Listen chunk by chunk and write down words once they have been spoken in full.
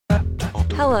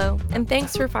Hello, and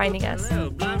thanks for finding us.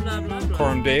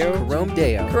 Coram Deo. Coram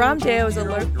Deo. Coram Deo is a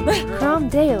Coram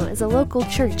Deo is a local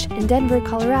church in Denver,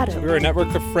 Colorado. We're a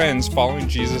network of friends following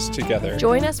Jesus together.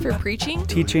 Join us for preaching,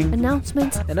 teaching,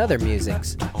 announcements, and other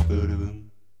musics.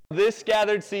 This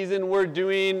gathered season, we're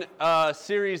doing a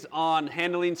series on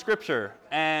handling Scripture,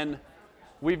 and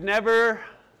we've never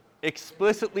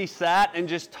explicitly sat and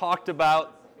just talked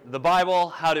about the Bible,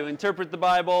 how to interpret the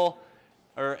Bible,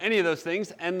 or any of those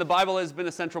things, and the Bible has been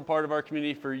a central part of our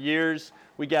community for years.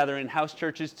 We gather in house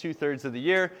churches 2/3 of the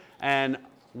year, and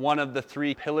one of the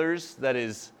 3 pillars that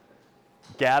is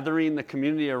gathering the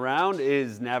community around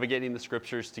is navigating the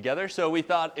Scriptures together. So we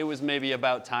thought it was maybe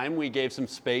about time we gave some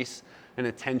space and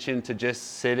attention to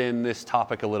just sit in this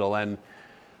topic a little. And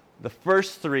the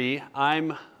first 3,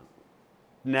 I'm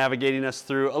navigating us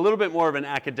through a little bit more of an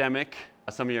academic.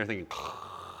 Some of you are thinking,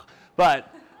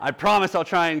 but I promise I'll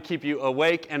try and keep you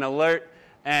awake and alert.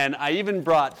 And I even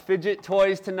brought fidget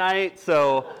toys tonight,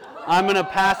 so I'm going to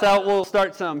pass out. We'll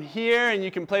start some here, and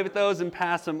you can play with those and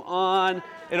pass them on.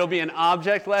 It'll be an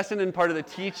object lesson and part of the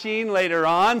teaching later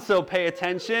on, so pay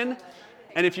attention.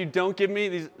 And if you don't give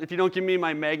me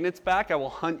my magnets back, I will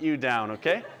hunt you down,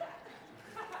 okay?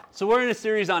 So we're in a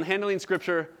series on handling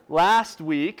Scripture. Last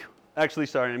week, actually,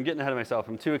 sorry, I'm getting ahead of myself.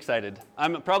 I'm too excited.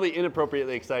 I'm probably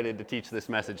inappropriately excited to teach this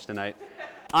message tonight.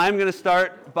 I'm going to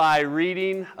start by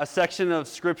reading a section of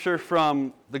Scripture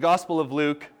from the Gospel of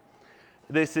Luke.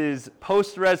 This is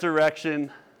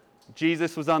post-resurrection.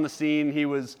 Jesus was on the scene. He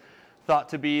was thought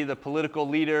to be the political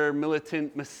leader,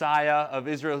 militant Messiah of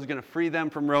Israel who's going to free them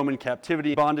from Roman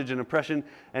captivity, bondage, and oppression.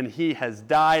 And he has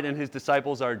died, and his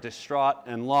disciples are distraught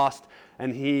and lost.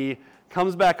 And he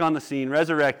comes back on the scene,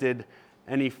 resurrected,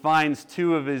 and he finds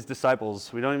 2 of his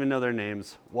disciples, we don't even know their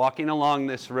names, walking along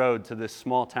this road to this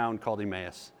small town called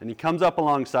Emmaus. And he comes up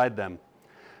alongside them.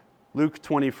 Luke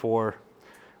 24,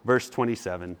 verse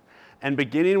 27. And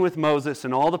beginning with Moses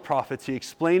and all the prophets, he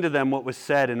explained to them what was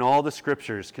said in all the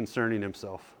scriptures concerning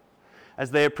himself.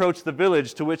 As they approached the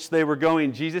village to which they were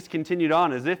going, Jesus continued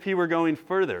on as if he were going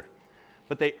further.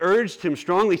 But they urged him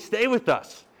strongly, "Stay with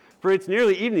us, for it's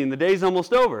nearly evening, the day's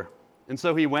almost over." And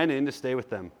so he went in to stay with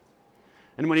them.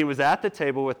 And when he was at the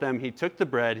table with them, he took the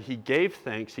bread, he gave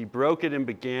thanks, he broke it and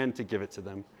began to give it to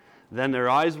them. Then their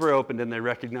eyes were opened and they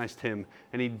recognized him,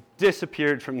 and he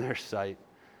disappeared from their sight.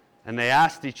 And they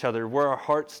asked each other, "Were our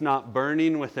hearts not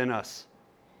burning within us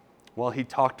while he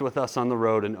talked with us on the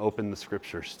road and opened the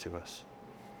Scriptures to us?"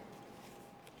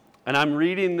 And I'm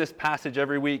reading this passage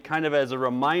every week kind of as a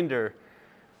reminder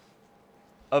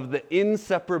of the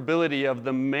inseparability of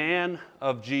the man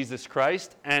of Jesus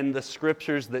Christ and the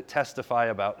Scriptures that testify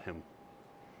about him.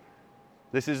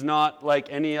 This is not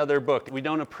like any other book. We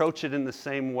don't approach it in the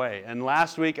same way. And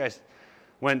last week I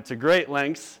went to great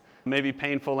lengths, maybe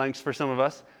painful lengths for some of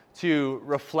us, to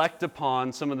reflect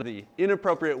upon some of the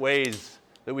inappropriate ways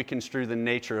that we construe the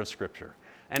nature of Scripture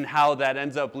and how that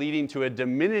ends up leading to a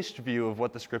diminished view of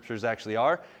what the Scriptures actually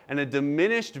are and a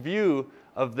diminished view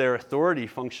of their authority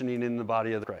functioning in the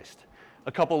body of Christ.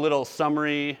 A couple little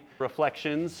summary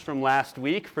reflections from last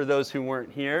week for those who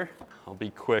weren't here. I'll be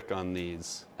quick on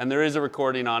these. And there is a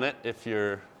recording on it if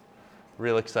you're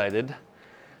real excited.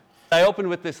 I opened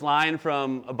with this line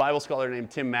from a Bible scholar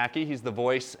named Tim Mackie. He's the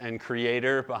voice and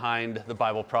creator behind the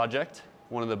Bible Project,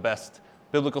 one of the best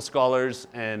biblical scholars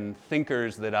and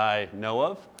thinkers that I know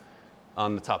of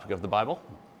on the topic of the Bible.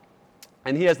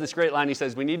 And he has this great line. He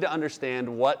says, "We need to understand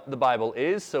what the Bible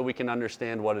is so we can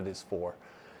understand what it is for."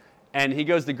 And he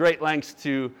goes to great lengths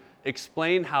to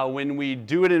explain how when we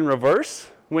do it in reverse,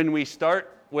 when we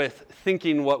start with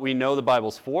thinking what we know the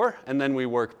Bible's for, and then we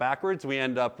work backwards, we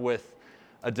end up with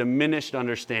a diminished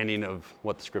understanding of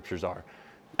what the Scriptures are.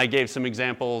 I gave some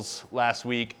examples last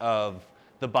week of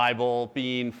the Bible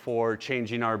being for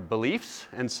changing our beliefs,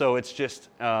 and so it's just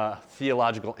a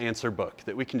theological answer book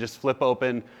that we can just flip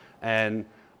open and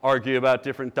argue about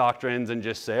different doctrines and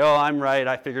just say, "Oh, I'm right,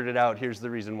 I figured it out, here's the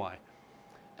reason why."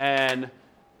 And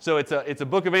so it's a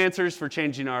book of answers for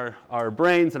changing our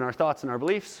brains and our thoughts and our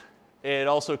beliefs. It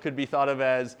also could be thought of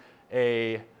as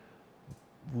a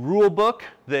rule book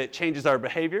that changes our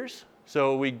behaviors.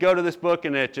 So we go to this book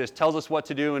and it just tells us what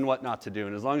to do and what not to do.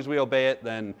 And as long as we obey it,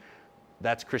 then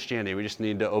that's Christianity. We just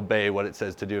need to obey what it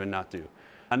says to do and not do.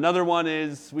 Another one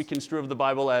is we construe of the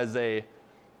Bible as a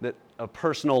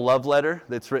personal love letter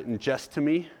that's written just to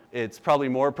me. It's probably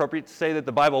more appropriate to say that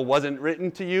the Bible wasn't written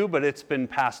to you, but it's been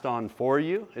passed on for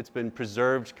you. It's been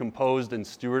preserved, composed, and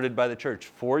stewarded by the church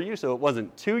for you. So it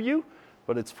wasn't to you,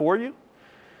 but it's for you.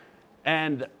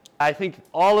 And I think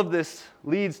all of this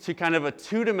leads to kind of a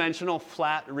two-dimensional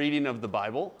flat reading of the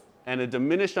Bible and a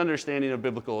diminished understanding of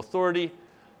biblical authority,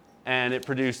 and it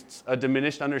produced a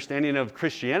diminished understanding of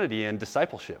Christianity and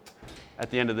discipleship at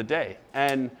the end of the day.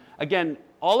 And again,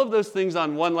 all of those things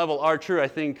on one level are true. I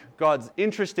think God's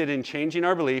interested in changing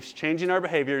our beliefs, changing our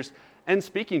behaviors, and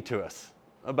speaking to us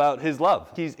about his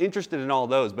love. He's interested in all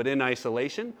those, but in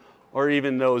isolation, or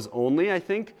even those only, I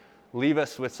think, leave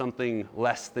us with something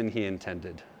less than he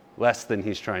intended, less than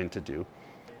he's trying to do.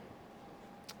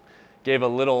 Gave a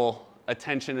little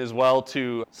attention as well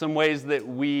to some ways that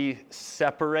we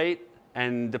separate,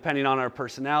 and depending on our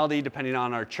personality, depending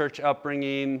on our church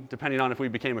upbringing, depending on if we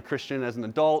became a Christian as an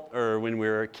adult or when we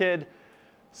were a kid,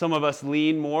 some of us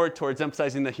lean more towards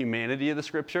emphasizing the humanity of the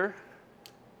scripture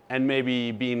and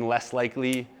maybe being less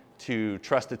likely to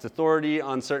trust its authority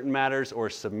on certain matters or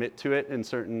submit to it in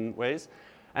certain ways.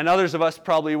 And others of us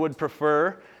probably would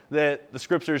prefer that the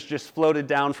scriptures just floated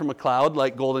down from a cloud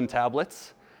like golden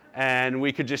tablets, and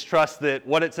we could just trust that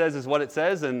what it says is what it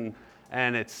says, and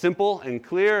it's simple and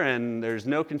clear, and there's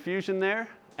no confusion there.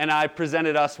 And I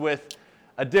presented us with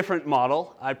a different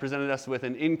model. I presented us with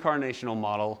an incarnational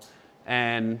model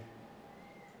and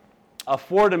a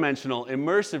four-dimensional,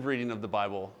 immersive reading of the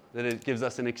Bible, that it gives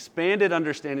us an expanded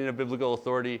understanding of biblical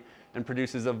authority and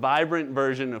produces a vibrant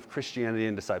version of Christianity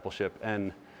and discipleship.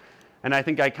 And I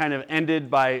think I kind of ended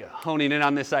by honing in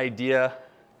on this idea.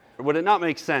 Would it not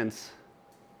make sense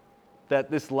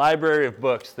that this library of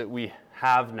books that we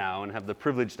have now and have the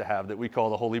privilege to have, that we call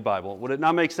the Holy Bible, would it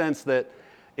not make sense that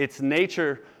its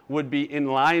nature would be in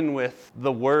line with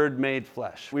the Word made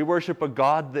flesh? We worship a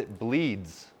God that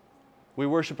bleeds. We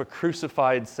worship a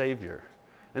crucified Savior.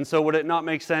 And so would it not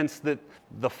make sense that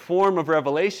the form of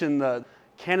revelation, the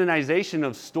canonization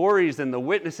of stories and the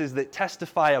witnesses that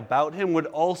testify about him would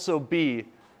also be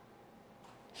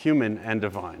human and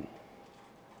divine?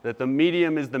 That the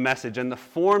medium is the message, and the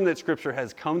form that Scripture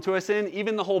has come to us in,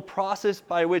 even the whole process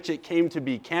by which it came to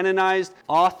be canonized,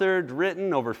 authored,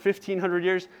 written over 1,500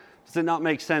 years, does it not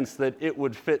make sense that it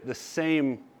would fit the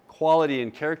same quality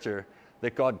and character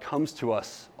that God comes to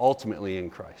us ultimately in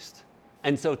Christ?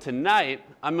 And so tonight,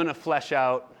 I'm going to flesh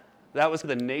out, that was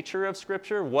the nature of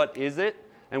Scripture. What is it?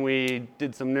 And we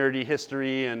did some nerdy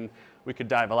history, and we could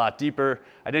dive a lot deeper.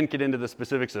 I didn't get into the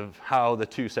specifics of how the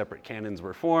two separate canons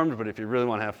were formed, but if you really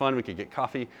want to have fun, we could get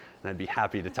coffee, and I'd be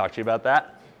happy to talk to you about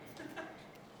that.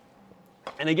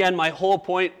 And again, my whole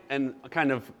point and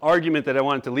kind of argument that I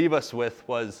wanted to leave us with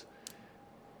was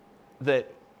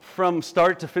that from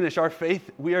start to finish, our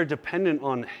faith, we are dependent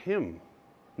on him,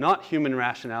 not human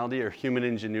rationality or human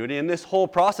ingenuity. And this whole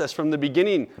process from the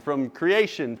beginning, from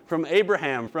creation, from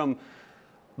Abraham, from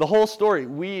the whole story,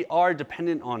 we are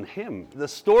dependent on him. The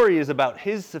story is about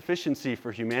his sufficiency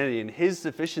for humanity and his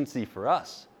sufficiency for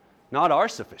us, not our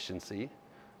sufficiency,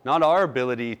 not our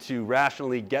ability to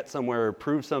rationally get somewhere or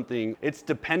prove something. It's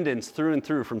dependence through and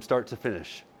through from start to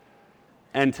finish.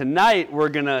 And tonight we're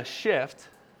going to shift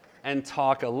and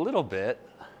talk a little bit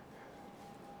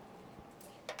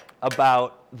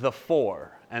about the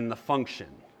for and the function.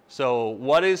 So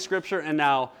what is Scripture, and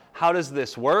now how does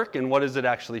this work, and what is it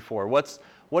actually for?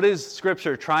 What is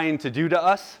Scripture trying to do to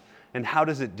us, and how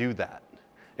does it do that?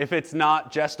 If it's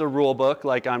not just a rule book,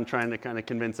 like I'm trying to kind of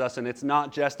convince us, and it's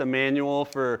not just a manual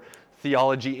for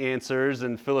theology answers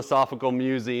and philosophical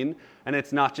musing, and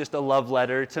it's not just a love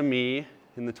letter to me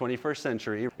in the 21st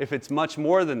century, if it's much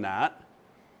more than that,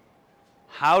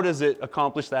 how does it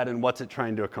accomplish that, and what's it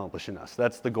trying to accomplish in us?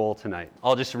 That's the goal tonight.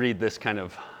 I'll just read this kind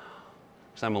of,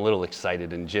 because I'm a little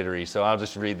excited and jittery, so I'll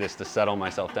just read this to settle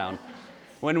myself down.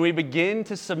 When we begin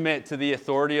to submit to the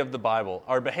authority of the Bible,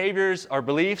 our behaviors, our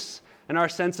beliefs, and our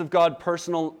sense of God's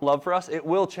personal love for us, it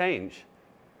will change.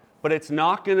 But it's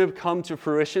not going to come to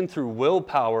fruition through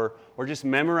willpower or just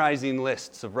memorizing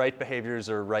lists of right behaviors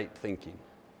or right thinking.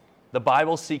 The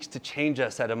Bible seeks to change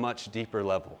us at a much deeper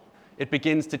level. It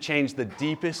begins to change the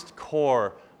deepest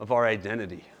core of our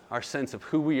identity, our sense of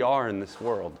who we are in this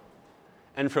world.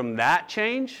 And from that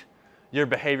change, your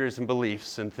behaviors and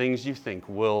beliefs and things you think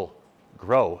will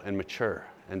grow and mature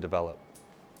and develop.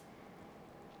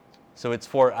 So it's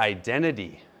for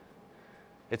identity.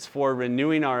 It's for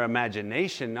renewing our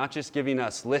imagination, not just giving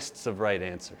us lists of right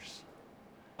answers.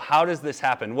 How does this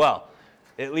happen? Well,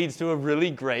 it leads to a really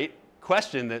great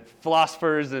question that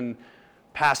philosophers and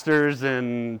pastors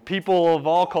and people of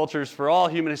all cultures for all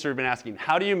human history have been asking.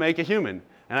 How do you make a human?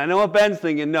 And I know what Ben's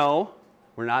thinking. No,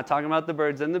 we're not talking about the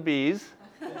birds and the bees.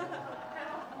 That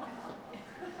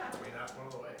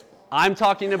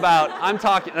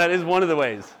is one of the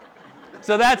ways.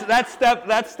 So that's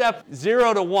step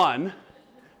 0 to 1.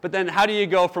 But then how do you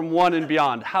go from 1 and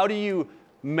beyond? How do you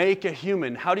make a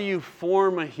human? How do you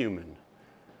form a human?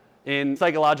 In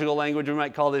psychological language, we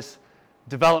might call this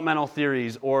developmental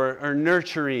theories or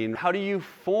nurturing. How do you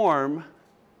form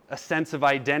a sense of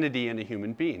identity in a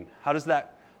human being? How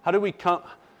do we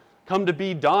come to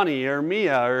be Donnie or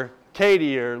Mia or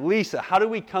Katie or Lisa? How do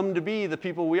we come to be the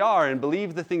people we are and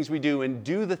believe the things we do and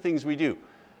do the things we do?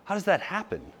 How does that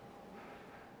happen?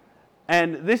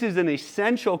 And this is an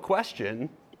essential question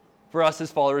for us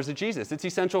as followers of Jesus. It's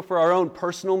essential for our own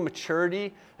personal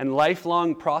maturity and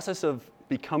lifelong process of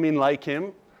becoming like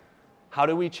Him. How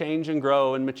do we change and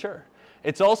grow and mature?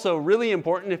 It's also really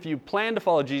important if you plan to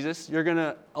follow Jesus, you're going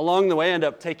to, along the way, end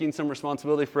up taking some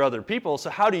responsibility for other people. So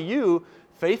how do you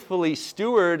faithfully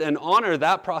steward and honor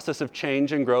that process of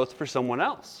change and growth for someone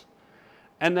else?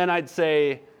 And then I'd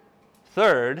say,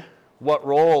 third, what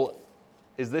role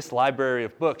is this library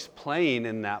of books playing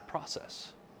in that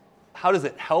process? How does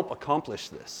it help accomplish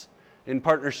this in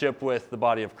partnership with the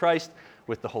body of Christ,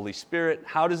 with the Holy Spirit?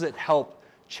 How does it help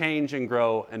change and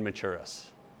grow and mature us?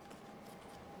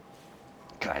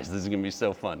 Guys, this is going to be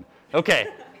so fun. Okay,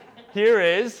 here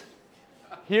is,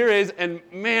 and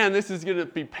man, this is going to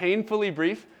be painfully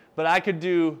brief, but I could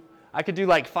do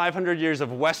like 500 years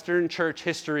of Western church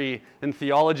history and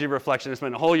theology reflection. I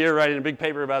spent a whole year writing a big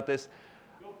paper about this.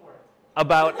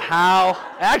 About how,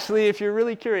 actually, if you're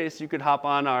really curious, you could hop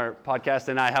on our podcast,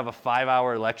 and I have a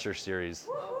 5-hour lecture series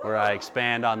where I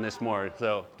expand on this more.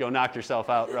 So go knock yourself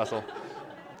out, Russell.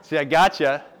 See, I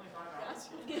gotcha.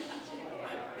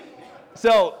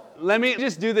 So let me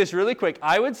just do this really quick.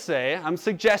 I would say, I'm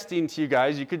suggesting to you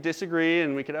guys, you could disagree,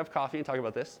 and we could have coffee and talk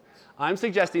about this. I'm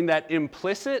suggesting that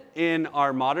implicit in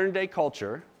our modern day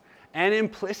culture and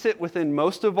implicit within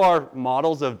most of our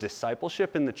models of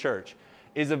discipleship in the church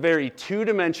is a very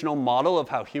two-dimensional model of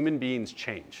how human beings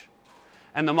change.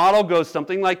 And the model goes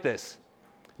something like this.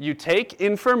 You take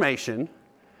information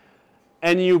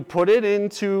and you put it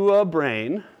into a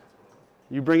brain,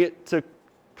 you bring it to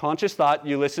conscious thought,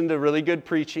 you listen to really good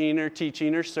preaching or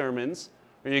teaching or sermons,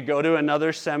 or you go to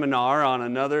another seminar on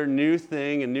another new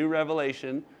thing, a new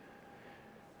revelation,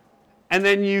 and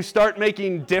then you start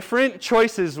making different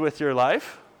choices with your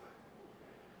life,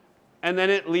 and then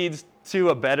it leads to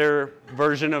a better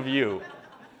version of you.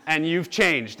 And you've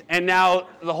changed. And now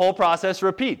the whole process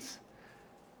repeats.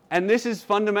 And this is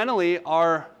fundamentally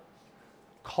our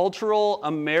cultural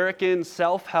American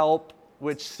self-help,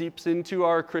 which seeps into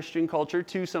our Christian culture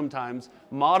too sometimes,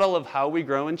 model of how we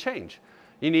grow and change.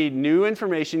 You need new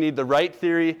information, you need the right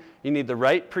theory, you need the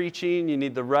right preaching, you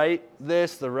need the right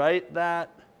this, the right that.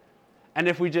 And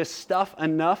if we just stuff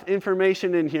enough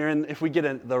information in here, and if we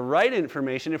get the right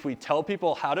information, if we tell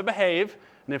people how to behave,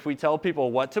 and if we tell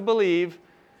people what to believe,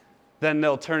 then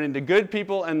they'll turn into good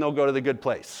people and they'll go to the good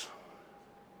place.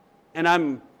 And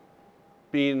I'm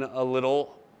being a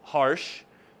little harsh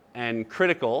and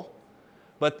critical,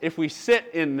 but if we sit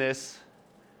in this,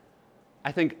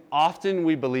 I think often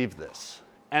we believe this.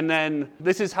 And then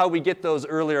this is how we get those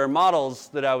earlier models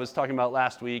that I was talking about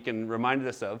last week and reminded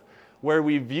us of, where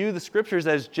we view the scriptures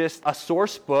as just a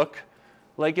source book,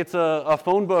 like it's a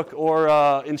phone book or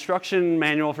an instruction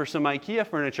manual for some IKEA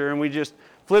furniture, and we just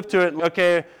flip to it,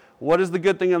 okay, what is the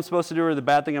good thing I'm supposed to do or the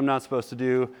bad thing I'm not supposed to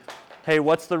do? Hey,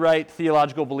 what's the right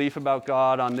theological belief about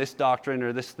God on this doctrine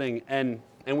or this thing? And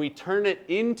we turn it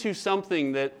into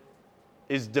something that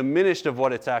is diminished of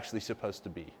what it's actually supposed to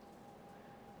be.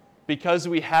 Because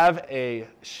we have a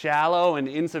shallow and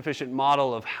insufficient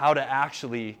model of how to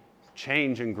actually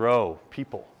change and grow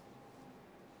people.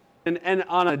 And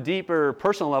on a deeper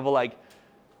personal level, like,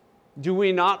 do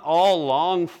we not all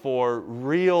long for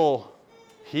real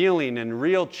healing and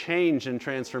real change and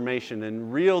transformation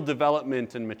and real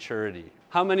development and maturity?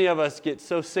 How many of us get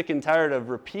so sick and tired of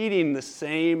repeating the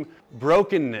same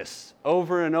brokenness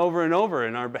over and over and over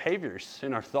in our behaviors,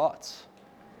 in our thoughts?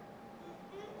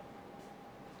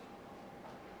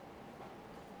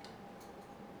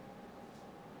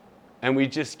 And we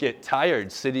just get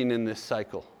tired sitting in this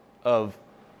cycle of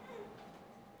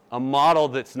a model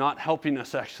that's not helping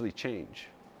us actually change.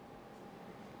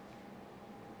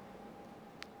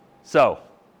 So,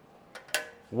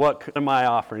 what am I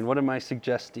offering? What am I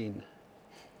suggesting?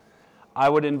 I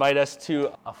would invite us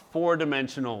to a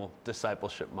 4-dimensional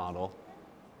discipleship model.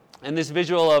 And this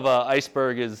visual of an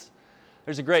iceberg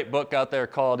there's a great book out there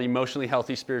called Emotionally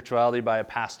Healthy Spirituality by a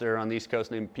pastor on the East Coast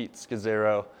named Pete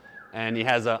Scazzaro. And he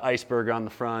has an iceberg on the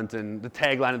front, and the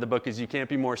tagline of the book is, you can't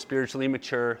be more spiritually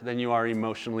mature than you are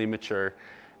emotionally mature.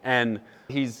 And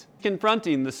he's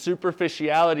confronting the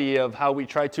superficiality of how we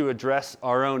try to address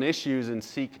our own issues and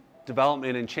seek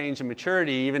development and change and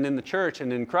maturity, even in the church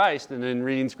and in Christ and in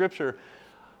reading Scripture,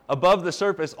 above the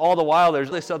surface, all the while,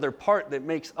 there's this other part that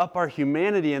makes up our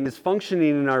humanity and is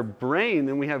functioning in our brain.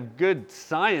 And we have good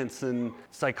science and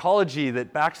psychology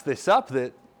that backs this up,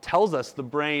 that tells us the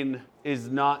brain is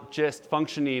not just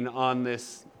functioning on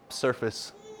this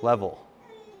surface level.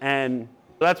 And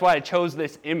that's why I chose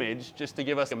this image, just to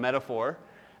give us a metaphor.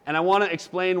 And I want to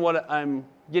explain what I'm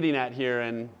getting at here.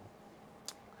 And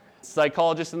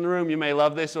psychologists in the room, you may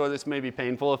love this, or this may be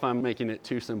painful if I'm making it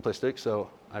too simplistic, so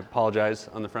I apologize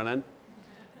on the front end.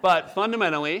 But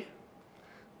fundamentally,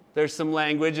 there's some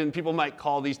language, and people might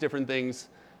call these different things.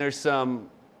 There's some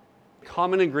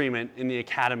common agreement in the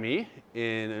academy,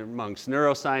 amongst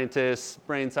neuroscientists,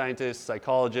 brain scientists,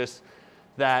 psychologists,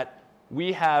 that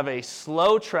we have a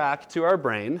slow track to our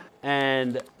brain,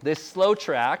 and this slow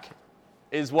track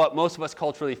is what most of us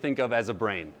culturally think of as a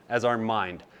brain, as our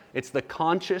mind. It's the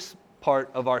conscious part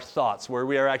of our thoughts, where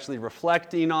we are actually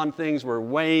reflecting on things, we're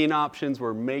weighing options,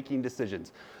 we're making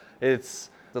decisions. It's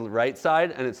the right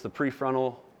side, and it's the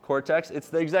prefrontal cortex. It's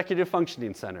the executive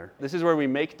functioning center. This is where we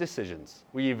make decisions.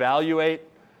 We evaluate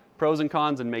pros and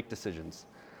cons and make decisions.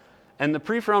 And the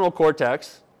prefrontal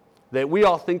cortex, that we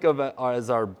all think of as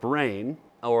our brain,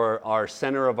 or our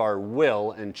center of our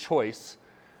will and choice,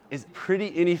 is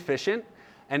pretty inefficient.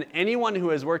 And anyone who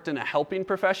has worked in a helping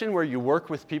profession where you work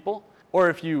with people, or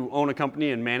if you own a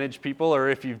company and manage people, or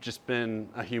if you've just been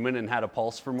a human and had a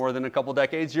pulse for more than a couple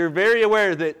decades, you're very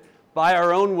aware that by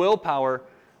our own willpower,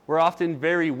 we're often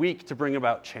very weak to bring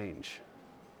about change.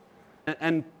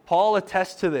 And Paul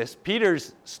attests to this.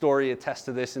 Peter's story attests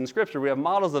to this in Scripture. We have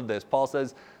models of this. Paul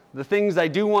says, the things I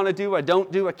do want to do, I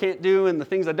don't do, I can't do, and the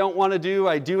things I don't want to do,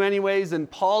 I do anyways. And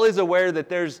Paul is aware that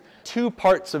there's two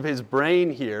parts of his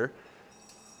brain here,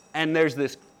 and there's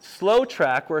this slow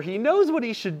track where he knows what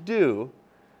he should do,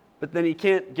 but then he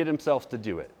can't get himself to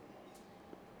do it.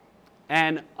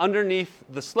 And underneath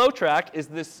the slow track is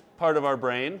this part of our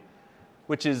brain,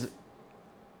 which is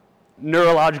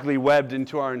neurologically webbed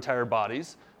into our entire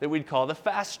bodies, that we'd call the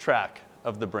fast track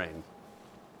of the brain.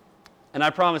 And I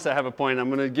promise I have a point. I'm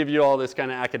going to give you all this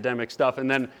kind of academic stuff, and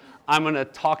then I'm going to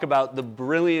talk about the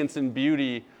brilliance and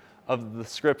beauty of the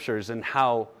Scriptures and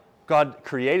how God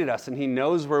created us, and He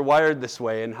knows we're wired this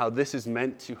way, and how this is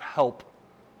meant to help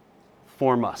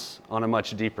form us on a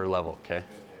much deeper level, okay?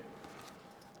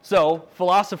 So,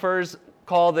 philosophers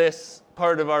call this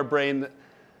part of our brain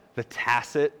the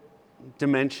tacit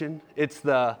dimension. It's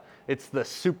the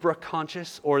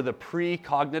supraconscious or the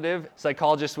precognitive.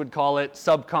 Psychologists would call it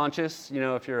subconscious. You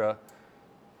know, if you're a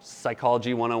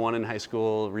psychology 101 in high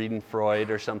school reading Freud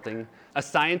or something. A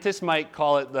scientist might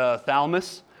call it the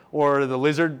thalamus or the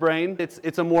lizard brain.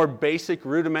 It's a more basic,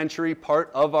 rudimentary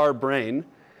part of our brain,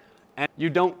 and you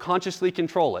don't consciously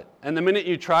control it. And the minute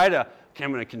you try to, okay,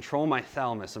 I'm going to control my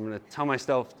thalamus, I'm going to tell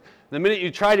myself, the minute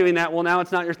you try doing that, well, now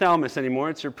it's not your thalamus anymore,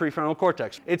 it's your prefrontal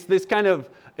cortex. It's this kind of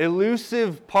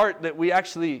elusive part that we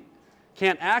actually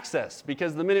can't access,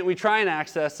 because the minute we try and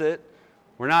access it,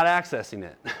 we're not accessing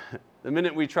it. The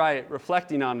minute we try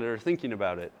reflecting on it or thinking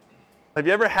about it. Have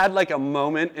you ever had like a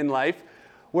moment in life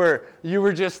where you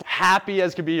were just happy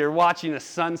as could be, you're watching a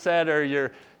sunset, or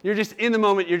you're just in the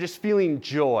moment, you're just feeling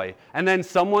joy, and then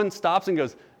someone stops and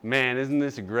goes, man, isn't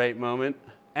this a great moment?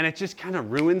 And it just kind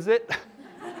of ruins it.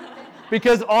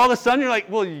 Because all of a sudden you're like,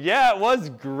 well, yeah, it was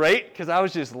great, because I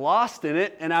was just lost in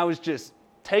it, and I was just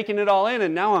taking it all in,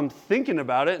 and now I'm thinking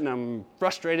about it, and I'm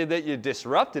frustrated that you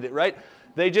disrupted it, right?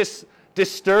 They just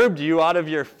disturbed you out of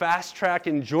your fast track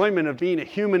enjoyment of being a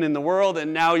human in the world,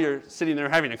 and now you're sitting there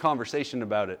having a conversation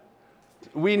about it.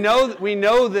 We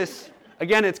know this.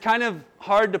 Again, it's kind of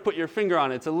hard to put your finger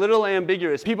on it. It's a little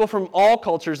ambiguous. People from all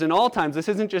cultures in all times, this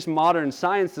isn't just modern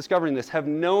science discovering this, have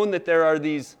known that there are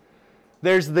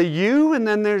there's the you, and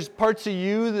then there's parts of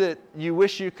you that you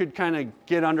wish you could kind of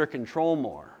get under control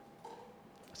more.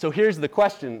 So here's the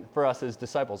question for us as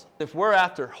disciples. If we're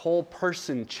after whole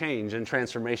person change and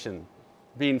transformation,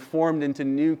 being formed into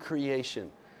new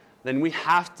creation, then we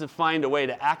have to find a way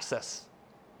to access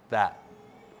that,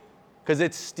 because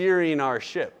it's steering our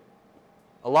ship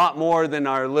a lot more than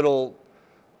our little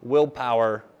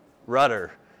willpower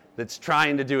rudder that's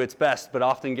trying to do its best but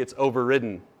often gets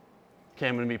overridden. Okay,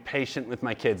 I'm going to be patient with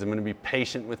my kids. I'm going to be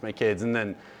patient with my kids. And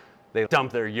then they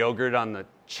dump their yogurt on the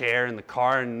chair in the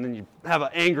car, and then you have an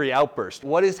angry outburst.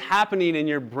 What is happening in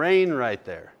your brain right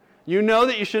there? You know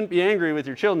that you shouldn't be angry with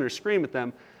your children or scream at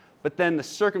them, but then the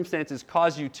circumstances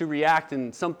cause you to react,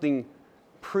 in something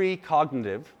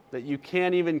precognitive that you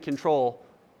can't even control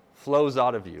flows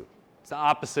out of you. It's the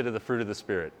opposite of the fruit of the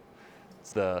Spirit.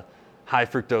 It's the high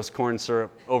fructose corn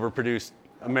syrup, overproduced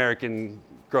American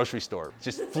grocery store,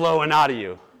 just flowing out of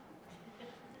you.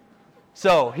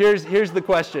 So here's the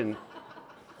question.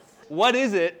 What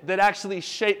is it that actually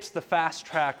shapes the fast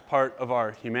track part of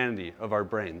our humanity, of our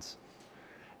brains?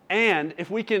 And if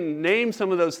we can name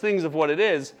some of those things of what it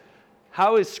is,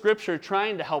 how is Scripture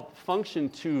trying to help function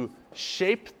to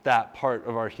shape that part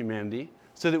of our humanity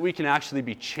so that we can actually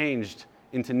be changed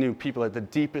into new people at the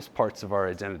deepest parts of our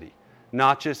identity?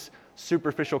 Not just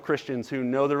superficial Christians who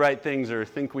know the right things or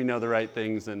think we know the right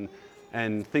things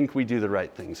and think we do the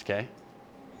right things, okay?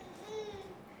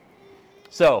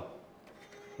 So,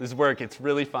 this is where it gets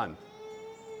really fun.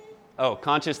 Oh,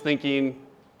 conscious thinking,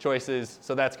 choices.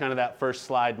 So that's kind of that first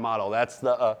slide model. That's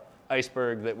the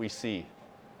iceberg that we see.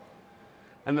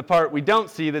 And the part we don't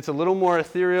see that's a little more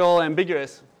ethereal,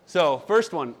 ambiguous. So,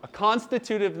 first one, a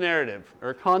constitutive narrative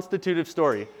or a constitutive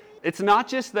story. It's not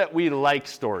just that we like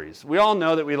stories. We all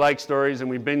know that we like stories and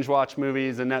we binge watch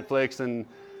movies and Netflix and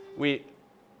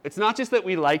it's not just that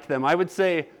we like them. I would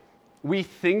say we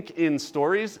think in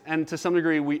stories and to some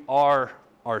degree we are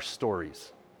our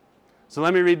stories. So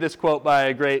let me read this quote by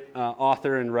a great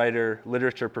author and writer,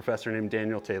 literature professor named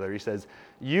Daniel Taylor. He says,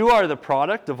 "You are the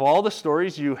product of all the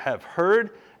stories you have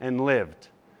heard and lived,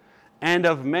 and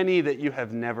of many that you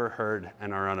have never heard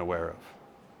and are unaware of.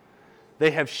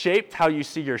 They have shaped how you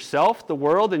see yourself, the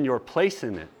world, and your place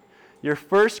in it. Your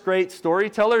first great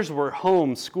storytellers were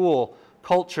home, school,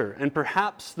 culture, and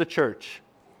perhaps the church.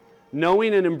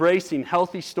 Knowing and embracing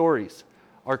healthy stories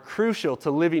are crucial to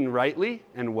living rightly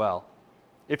and well.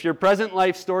 If your present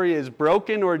life story is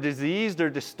broken or diseased or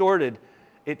distorted,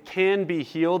 it can be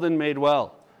healed and made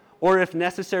well. Or if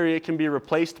necessary, it can be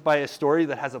replaced by a story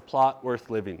that has a plot worth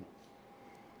living."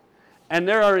 And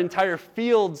there are entire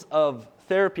fields of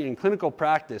therapy and clinical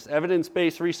practice,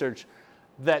 evidence-based research,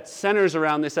 that centers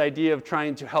around this idea of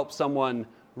trying to help someone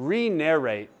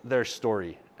re-narrate their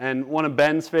story. And one of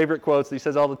Ben's favorite quotes that he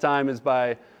says all the time is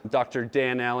by Dr.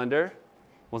 Dan Allender.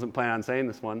 Wasn't planning on saying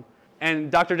this one.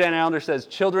 And Dr. Dan Allender says,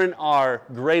 "Children are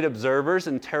great observers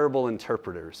and terrible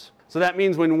interpreters." So that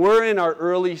means when we're in our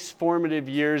early formative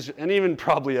years, and even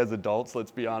probably as adults,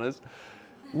 let's be honest,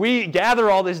 we gather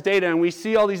all this data and we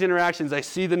see all these interactions. I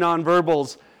see the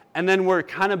nonverbals, and then we're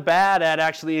kind of bad at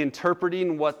actually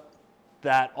interpreting what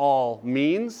that all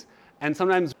means. And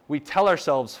sometimes we tell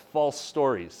ourselves false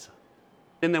stories.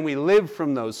 And then we live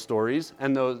from those stories,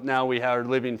 and now we are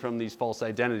living from these false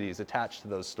identities attached to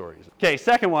those stories. Okay,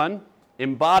 second one,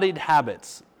 embodied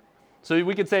habits. So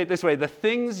we could say it this way: the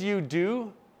things you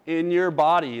do in your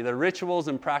body, the rituals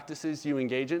and practices you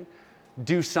engage in,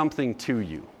 do something to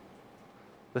you.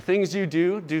 The things you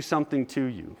do something to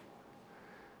you.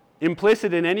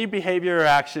 Implicit in any behavior or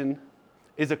action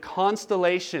is a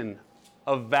constellation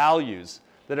of values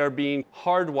that are being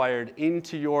hardwired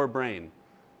into your brain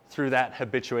through that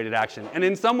habituated action. And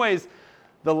in some ways,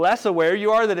 the less aware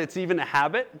you are that it's even a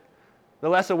habit, the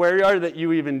less aware you are that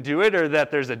you even do it or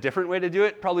that there's a different way to do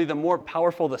it, probably the more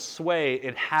powerful the sway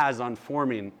it has on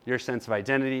forming your sense of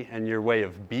identity and your way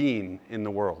of being in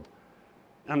the world.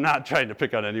 I'm not trying to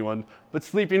pick on anyone, but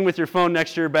sleeping with your phone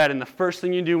next to your bed and the first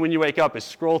thing you do when you wake up is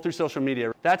scroll through social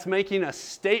media, that's making a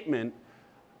statement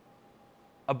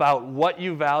about what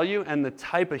you value and the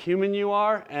type of human you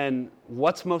are and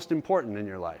what's most important in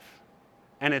your life.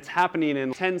 And it's happening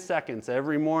in 10 seconds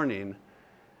every morning,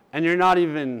 and you're not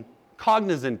even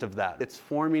cognizant of that. It's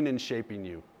forming and shaping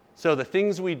you. So the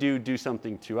things we do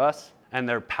something to us, and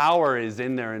their power is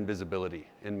in their invisibility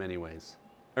in many ways.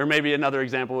 Or maybe another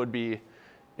example would be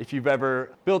if you've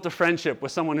ever built a friendship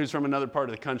with someone who's from another part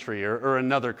of the country or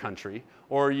another country,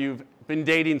 or you've been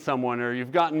dating someone, or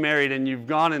you've gotten married and you've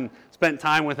gone and spent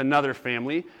time with another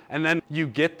family, and then you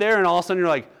get there and all of a sudden you're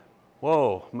like,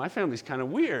 whoa, my family's kind of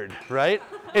weird, right?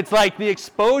 It's like the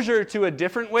exposure to a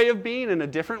different way of being and a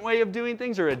different way of doing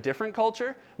things or a different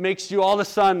culture makes you all of a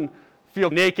sudden feel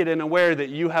naked and aware that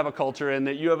you have a culture and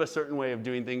that you have a certain way of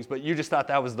doing things, but you just thought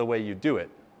that was the way you do it.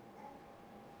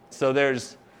 So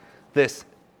there's this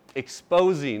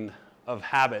exposing of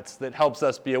habits that helps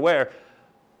us be aware.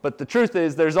 But the truth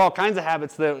is there's all kinds of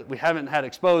habits that we haven't had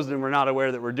exposed and we're not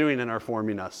aware that we're doing and are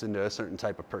forming us into a certain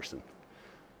type of person.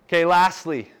 Okay,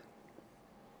 lastly,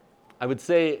 I would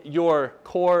say your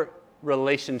core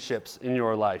relationships in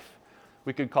your life.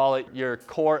 We could call it your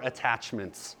core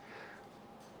attachments.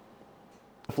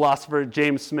 The philosopher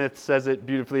James Smith says it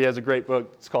beautifully. He has a great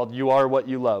book. It's called You Are What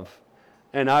You Love.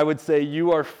 And I would say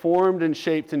you are formed and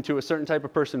shaped into a certain type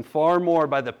of person far more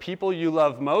by the people you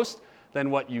love most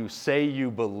than what you say you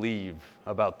believe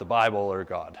about the Bible or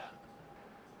God.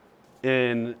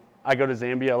 I go to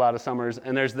Zambia a lot of summers,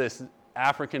 and there's this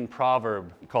African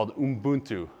proverb called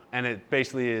Ubuntu, and it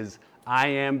basically is, I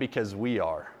am because we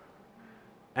are.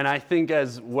 And I think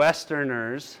as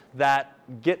Westerners, that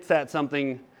gets at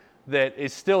something that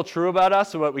is still true about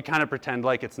us, but we kind of pretend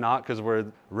like it's not because we're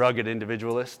rugged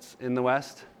individualists in the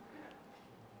West.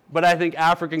 But I think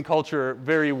African culture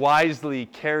very wisely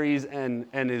carries and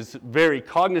is very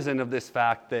cognizant of this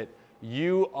fact that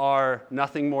you are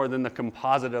nothing more than the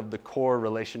composite of the core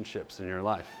relationships in your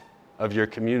life, of your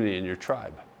community and your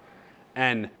tribe.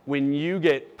 And when you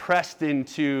get pressed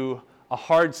into a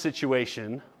hard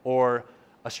situation or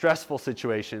a stressful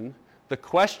situation, the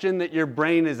question that your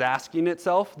brain is asking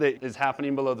itself that is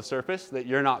happening below the surface that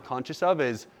you're not conscious of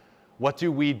is, what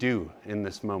do we do in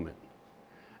this moment?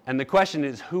 And the question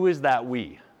is, who is that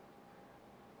we?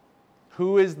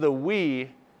 Who is the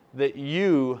we that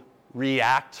you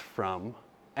react from?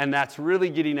 And that's really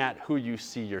getting at who you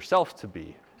see yourself to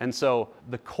be. And so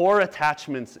the core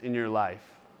attachments in your life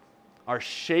are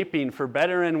shaping, for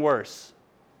better and worse,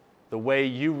 the way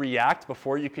you react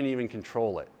before you can even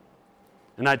control it.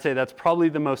 And I'd say that's probably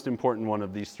the most important one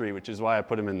of these three, which is why I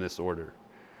put them in this order.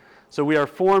 So we are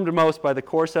formed most by the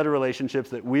core set of relationships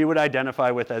that we would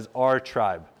identify with as our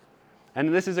tribe.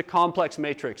 And this is a complex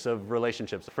matrix of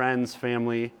relationships, friends,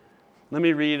 family. Let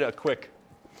me read a quick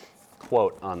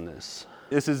quote on this.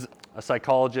 This is a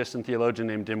psychologist and theologian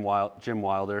named Jim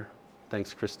Wilder.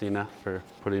 Thanks, Christina, for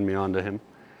putting me on to him.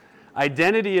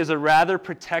 Identity is a rather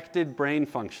protected brain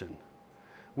function.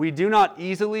 We do not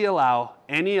easily allow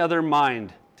any other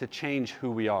mind to change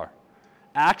who we are.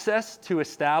 Access to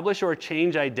establish or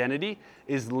change identity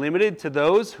is limited to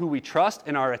those who we trust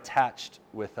and are attached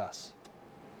with us.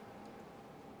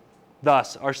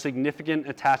 Thus, our significant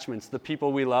attachments, the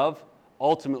people we love,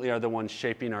 ultimately are the ones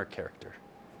shaping our character.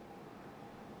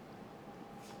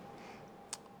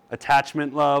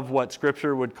 Attachment love, what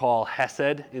Scripture would call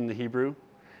hesed in the Hebrew,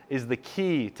 is the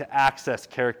key to access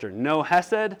character. No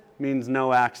hesed means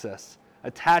no access.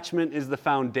 Attachment is the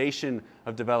foundation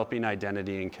of developing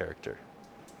identity and character.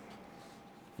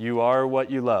 You are what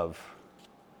you love.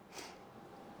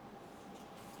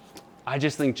 I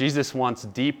just think Jesus wants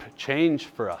deep change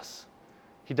for us.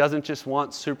 He doesn't just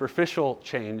want superficial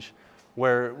change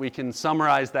where we can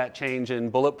summarize that change in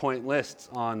bullet point lists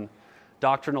on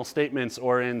doctrinal statements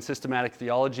or in systematic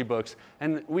theology books.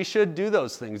 And we should do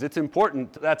those things. It's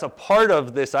important. That's a part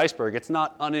of this iceberg. It's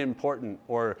not unimportant,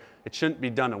 or it shouldn't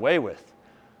be done away with.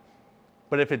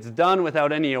 But if it's done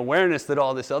without any awareness that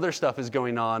all this other stuff is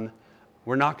going on,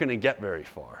 we're not going to get very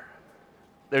far.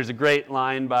 There's a great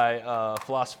line by a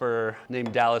philosopher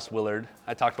named Dallas Willard.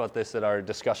 I talked about this at our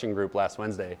discussion group last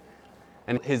Wednesday.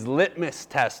 And his litmus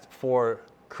test for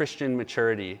Christian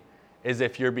maturity is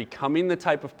if you're becoming the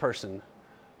type of person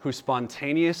who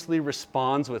spontaneously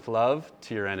responds with love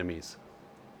to your enemies.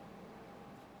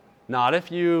 Not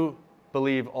if you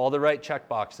believe all the right check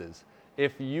boxes.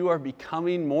 If you are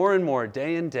becoming more and more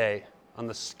day in day on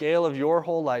the scale of your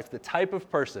whole life, the type of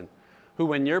person who,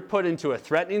 when you're put into a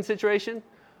threatening situation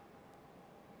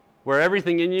where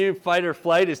everything in you, fight or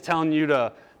flight, is telling you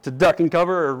to duck and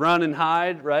cover or run and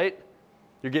hide, right?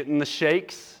 You're getting the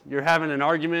shakes, you're having an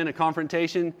argument, a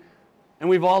confrontation. And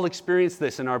we've all experienced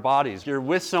this in our bodies. You're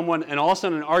with someone and all of a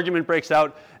sudden an argument breaks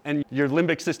out and your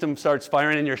limbic system starts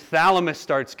firing and your thalamus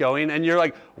starts going and you're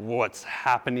like, what's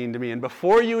happening to me? And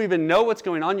before you even know what's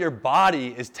going on, your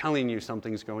body is telling you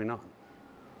something's going on.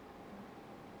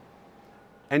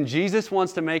 And Jesus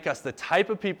wants to make us the type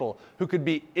of people who could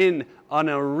be in an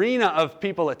arena of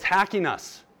people attacking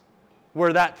us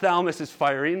where that thalamus is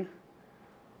firing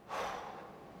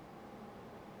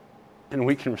and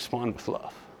we can respond with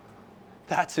love.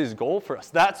 That's his goal for us.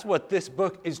 That's what this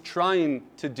book is trying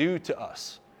to do to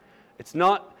us. It's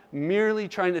not merely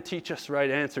trying to teach us right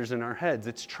answers in our heads.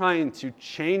 It's trying to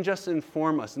change us and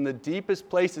form us in the deepest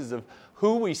places of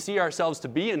who we see ourselves to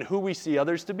be and who we see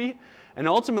others to be. And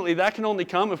ultimately, that can only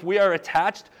come if we are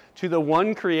attached to the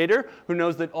one Creator who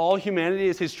knows that all humanity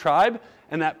is his tribe,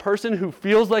 and that person who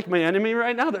feels like my enemy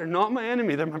right now, they're not my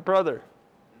enemy, they're my brother.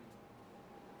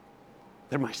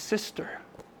 They're my sister.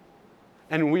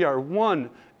 And we are one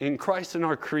in Christ and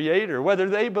our Creator, whether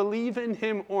they believe in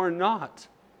him or not.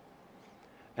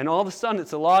 And all of a sudden,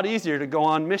 it's a lot easier to go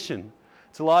on mission.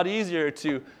 It's a lot easier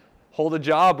to hold a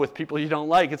job with people you don't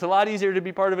like. It's a lot easier to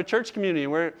be part of a church community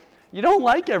where you don't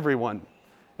like everyone.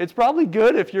 It's probably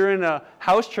good if you're in a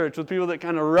house church with people that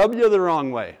kind of rub you the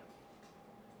wrong way.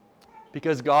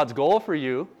 Because God's goal for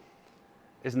you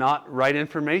is not right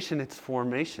information, it's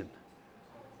formation.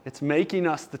 It's making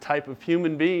us the type of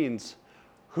human beings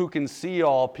who can see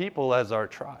all people as our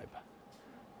tribe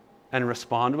and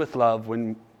respond with love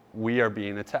when we are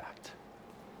being attacked.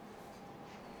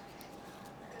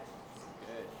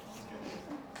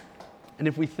 And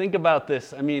if we think about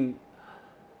this, I mean,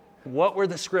 What were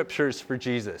the scriptures for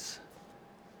Jesus?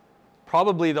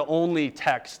 Probably the only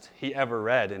text he ever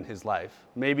read in his life.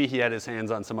 Maybe he had his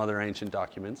hands on some other ancient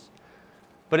documents.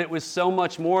 But it was so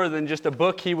much more than just a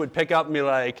book he would pick up and be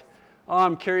like, oh,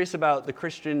 I'm curious about the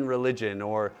Christian religion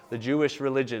or the Jewish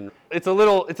religion. It's a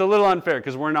little unfair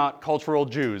because we're not cultural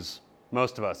Jews,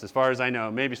 most of us, as far as I know.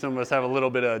 Maybe some of us have a little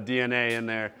bit of DNA in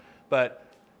there. But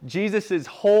Jesus'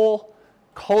 whole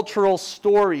cultural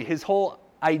story, his whole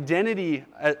identity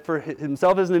for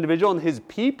himself as an individual and his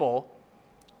people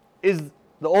is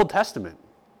the Old Testament.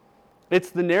 It's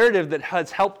the narrative that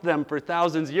has helped them for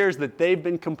thousands of years, that they've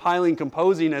been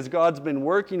composing as God's been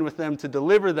working with them to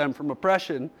deliver them from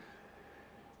oppression.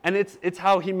 And it's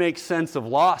how he makes sense of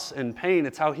loss and pain.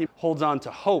 It's how he holds on to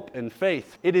hope and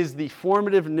faith. It is the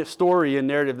formative story and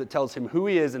narrative that tells him who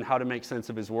he is and how to make sense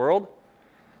of his world.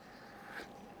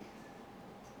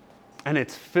 And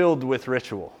it's filled with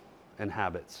ritual and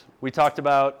habits. We talked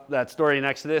about that story in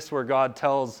Exodus where God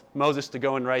tells Moses to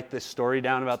go and write this story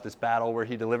down about this battle where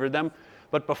he delivered them.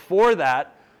 But before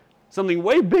that, something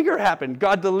way bigger happened.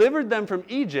 God delivered them from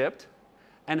Egypt.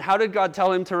 And how did God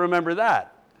tell him to remember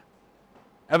that?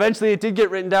 Eventually it did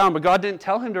get written down, but God didn't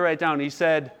tell him to write down. He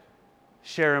said,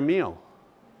 share a meal.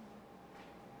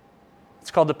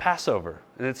 It's called the Passover,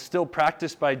 and it's still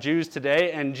practiced by Jews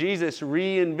today, and Jesus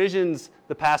re-envisions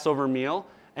the Passover meal,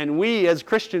 and we as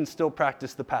Christians still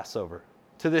practice the Passover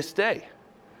to this day.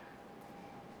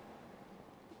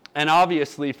 And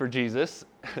obviously for Jesus,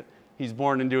 he's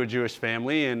born into a Jewish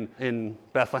family and in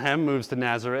Bethlehem, moves to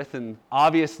Nazareth, and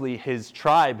obviously his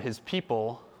tribe, his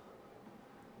people,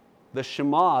 the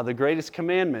Shema, the greatest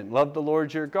commandment, love the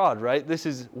Lord your God, right? This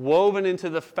is woven into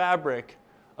the fabric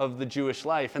of the Jewish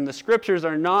life. And the scriptures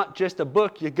are not just a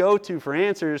book you go to for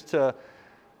answers to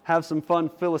have some fun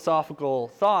philosophical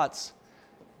thoughts.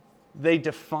 They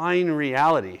define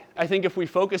reality. I think if we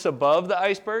focus above the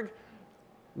iceberg,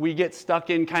 we get stuck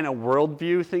in kind of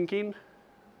worldview thinking.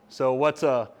 So what's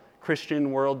a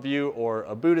Christian worldview or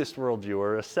a Buddhist worldview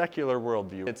or a secular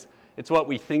worldview? It's what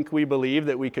we think we believe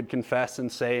that we could confess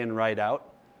and say and write out.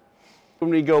 When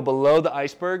we go below the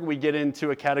iceberg, we get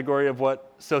into a category of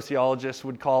what sociologists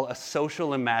would call a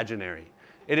social imaginary.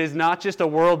 It is not just a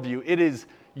worldview, it is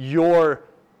your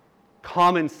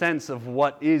common sense of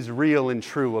what is real and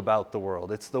true about the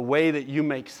world. It's the way that you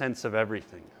make sense of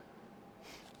everything.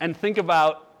 And think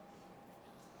about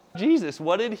Jesus.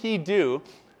 What did he do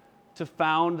to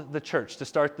found the church, to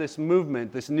start this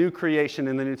movement, this new creation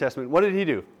in the New Testament? What did he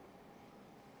do?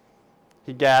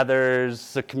 He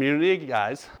gathers a community of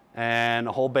guys and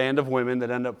a whole band of women that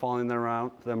end up following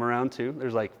them around too.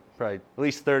 There's like probably at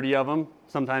least 30 of them,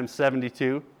 sometimes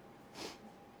 72.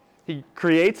 He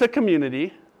creates a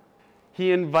community.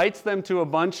 He invites them to a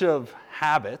bunch of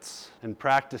habits and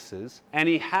practices, and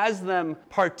he has them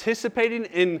participating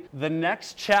in the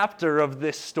next chapter of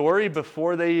this story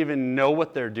before they even know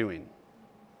what they're doing.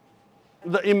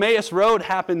 The Emmaus Road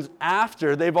happens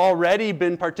after they've already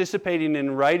been participating in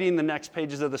writing the next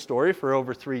pages of the story for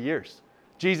over 3 years.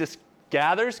 Jesus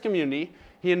gathers community,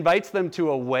 he invites them to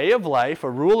a way of life, a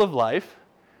rule of life,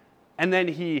 and then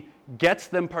he gets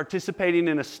them participating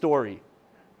in a story.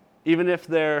 Even if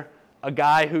they're a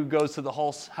guy who goes to the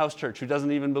house church who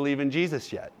doesn't even believe in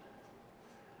Jesus yet.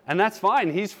 And that's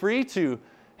fine, he's free to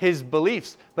his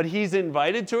beliefs, but he's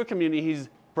invited to a community, he's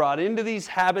brought into these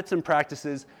habits and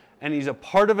practices, and he's a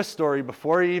part of a story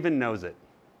before he even knows it.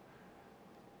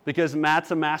 Because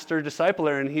Matt's a master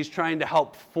discipler, and he's trying to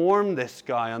help form this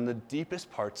guy on the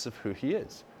deepest parts of who he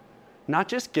is. Not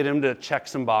just get him to check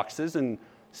some boxes and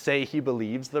say he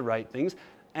believes the right things.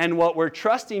 And what we're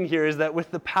trusting here is that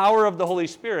with the power of the Holy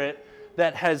Spirit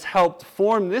that has helped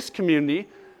form this community,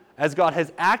 as God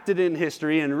has acted in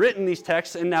history and written these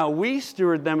texts, and now we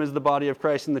steward them as the body of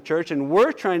Christ in the church, and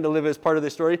we're trying to live as part of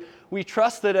this story, we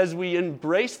trust that as we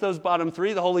embrace those bottom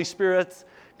three, the Holy Spirit's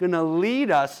going to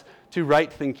lead us to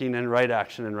right thinking and right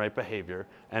action and right behavior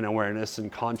and awareness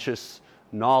and conscious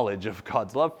knowledge of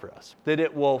God's love for us. That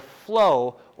it will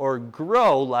flow or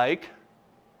grow like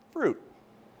fruit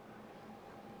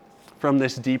from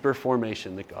this deeper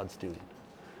formation that God's doing.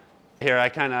 Here,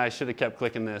 I should have kept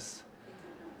clicking this.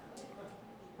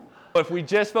 If we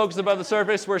just focus above the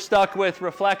surface, we're stuck with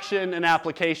reflection and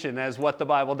application as what the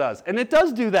Bible does. And it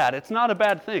does do that. It's not a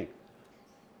bad thing.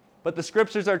 But the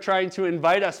scriptures are trying to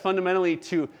invite us fundamentally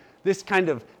to this kind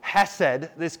of hesed,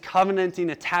 this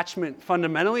covenanting attachment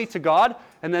fundamentally to God,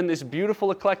 and then this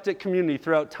beautiful eclectic community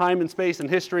throughout time and space and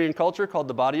history and culture called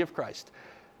the body of Christ.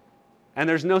 And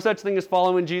there's no such thing as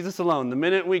following Jesus alone. The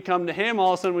minute we come to him,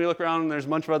 all of a sudden we look around and there's a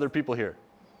bunch of other people here.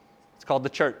 It's called the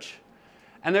church.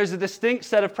 And there's a distinct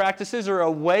set of practices or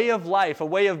a way of life, a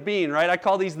way of being, right? I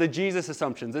call these the Jesus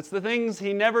assumptions. It's the things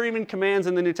he never even commands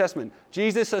in the New Testament.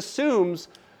 Jesus assumes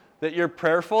that you're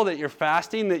prayerful, that you're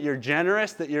fasting, that you're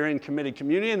generous, that you're in committed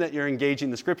community, and that you're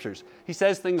engaging the scriptures. He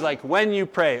says things like when you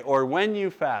pray or when you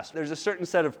fast. There's a certain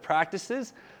set of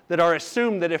practices that are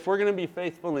assumed that if we're going to be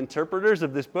faithful interpreters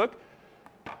of this book,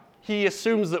 he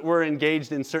assumes that we're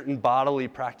engaged in certain bodily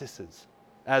practices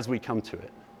as we come to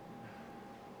it.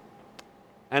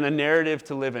 And a narrative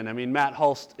to live in. I mean, Matt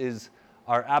Hulst is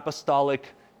our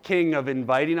apostolic king of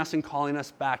inviting us and calling us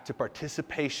back to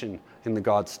participation in the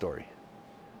God story.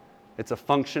 It's a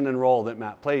function and role that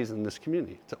Matt plays in this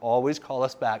community, to always call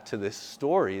us back to this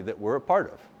story that we're a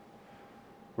part of.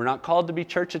 We're not called to be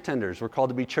church attenders. We're called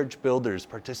to be church builders,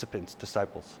 participants,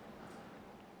 disciples.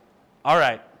 All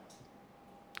right.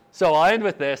 So I'll end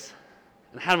with this.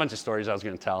 And I had a bunch of stories I was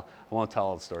going to tell. I won't tell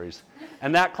all the stories.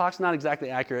 And that clock's not exactly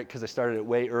accurate because I started it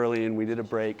way early and we did a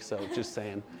break, so just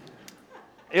saying.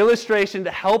 Illustration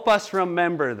to help us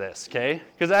remember this, okay?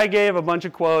 Because I gave a bunch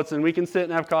of quotes and we can sit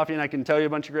and have coffee and I can tell you a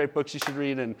bunch of great books you should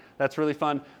read and that's really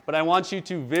fun. But I want you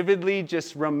to vividly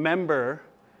just remember.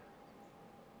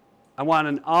 I want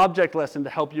an object lesson to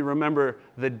help you remember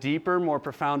the deeper, more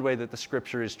profound way that the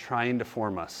scripture is trying to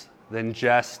form us than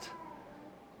just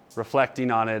reflecting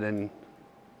on it and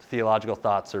theological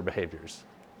thoughts or behaviors.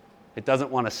 It doesn't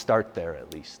want to start there,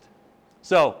 at least.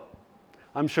 So,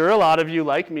 I'm sure a lot of you,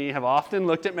 like me, have often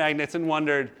looked at magnets and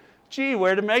wondered, gee,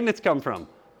 where do magnets come from?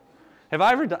 Have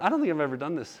I ever done, I don't think I've ever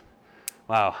done this.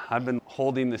 Wow, I've been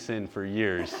holding this in for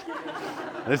years.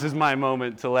 This is my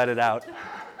moment to let it out.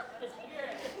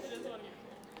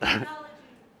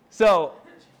 So,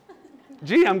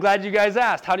 gee, I'm glad you guys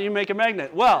asked. How do you make a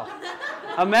magnet? Well,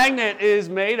 a magnet is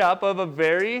made up of a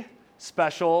very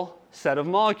special set of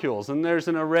molecules, and there's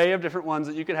an array of different ones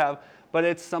that you could have, but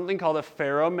it's something called a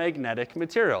ferromagnetic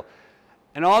material.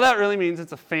 And all that really means,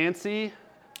 it's a fancy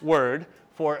word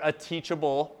for a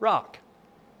teachable rock.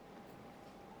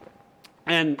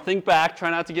 And think back, try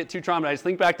not to get too traumatized,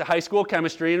 think back to high school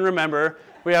chemistry and remember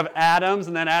we have atoms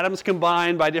and then atoms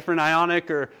combine by different ionic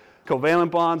or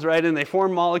covalent bonds, right? And they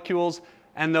form molecules,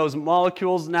 and those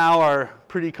molecules now are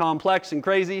pretty complex and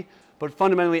crazy. But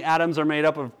fundamentally, atoms are made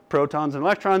up of protons and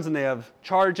electrons, and they have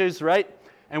charges, right?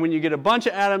 And when you get a bunch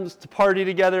of atoms to party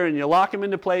together and you lock them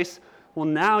into place, well,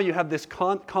 now you have this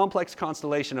complex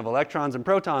constellation of electrons and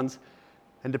protons.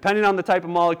 And depending on the type of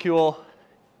molecule,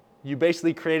 you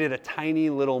basically created a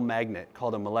tiny little magnet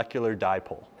called a molecular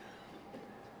dipole.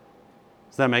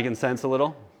 Is that making sense a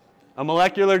little? A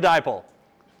molecular dipole.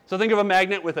 So think of a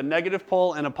magnet with a negative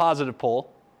pole and a positive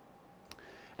pole.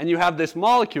 And you have this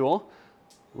molecule,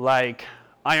 like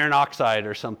iron oxide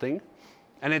or something,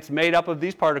 and it's made up of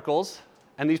these particles,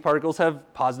 and these particles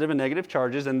have positive and negative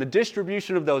charges, and the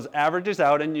distribution of those averages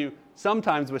out, and you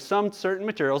sometimes with some certain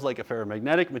materials, like a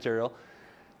ferromagnetic material,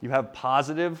 you have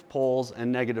positive poles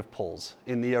and negative poles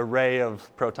in the array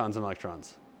of protons and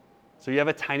electrons. So you have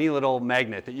a tiny little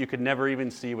magnet that you could never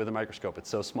even see with a microscope. It's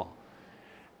so small.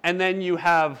 And then you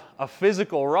have a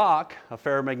physical rock, a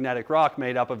ferromagnetic rock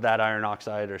made up of that iron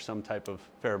oxide or some type of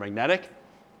ferromagnetic.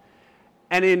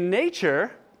 And in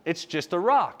nature, it's just a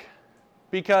rock.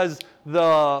 Because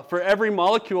for every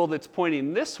molecule that's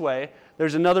pointing this way,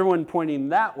 there's another one pointing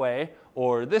that way,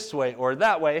 or this way, or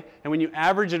that way. And when you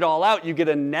average it all out, you get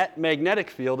a net magnetic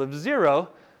field of 0.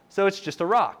 So it's just a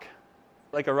rock.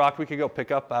 Like a rock we could go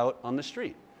pick up out on the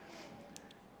street.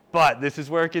 But this is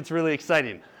where it gets really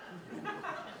exciting.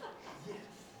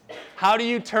 How do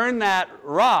you turn that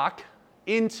rock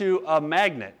into a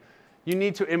magnet? You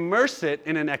need to immerse it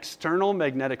in an external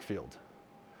magnetic field.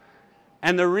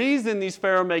 And the reason these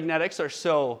ferromagnetics are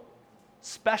so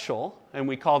special, and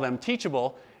we call them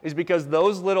teachable, is because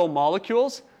those little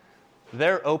molecules,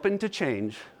 they're open to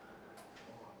change.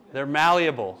 They're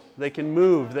malleable. They can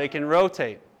move. They can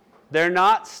rotate. They're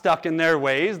not stuck in their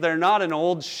ways. They're not an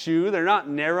old shoe. They're not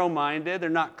narrow-minded. They're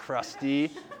not crusty,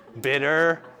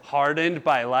 bitter, hardened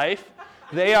by life.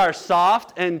 They are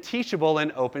soft and teachable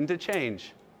and open to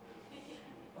change.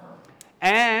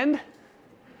 And,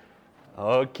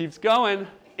 it keeps going.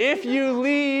 If you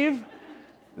leave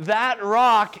that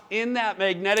rock in that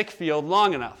magnetic field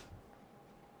long enough,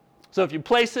 so if you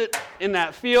place it in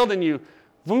that field and you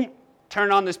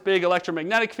turn on this big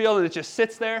electromagnetic field and it just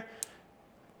sits there,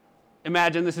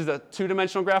 imagine this is a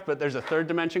two-dimensional graph, but there's a third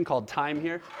dimension called time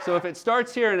here. So if it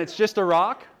starts here and it's just a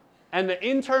rock, and the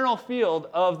internal field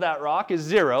of that rock is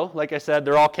 0, like I said,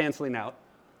 they're all canceling out.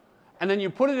 And then you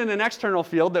put it in an external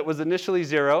field that was initially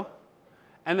 0,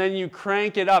 and then you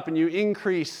crank it up and you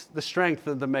increase the strength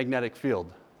of the magnetic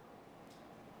field.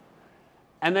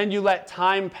 And then you let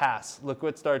time pass. Look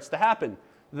what starts to happen.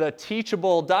 The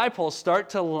teachable dipoles start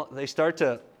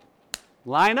to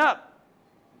line up.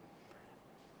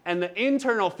 And the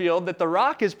internal field that the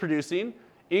rock is producing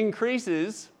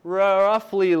increases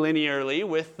roughly linearly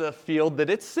with the field that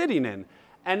it's sitting in.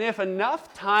 And if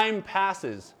enough time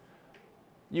passes,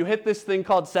 you hit this thing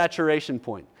called saturation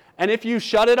point. And if you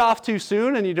shut it off too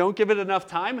soon and you don't give it enough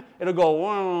time, it'll go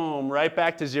whoom, right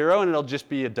back to zero, and it'll just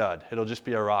be a dud. It'll just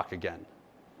be a rock again.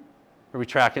 Are we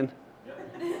tracking?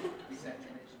 Yep.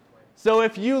 So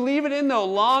if you leave it in, though,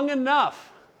 long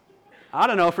enough, I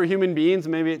don't know, for human beings,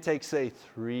 maybe it takes, say,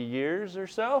 3 years or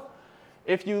so.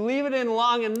 If you leave it in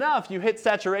long enough, you hit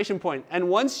saturation point. And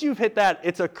once you've hit that,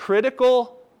 it's a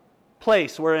critical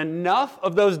place where enough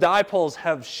of those dipoles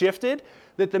have shifted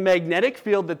that the magnetic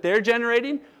field that they're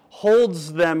generating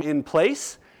holds them in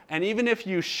place. And even if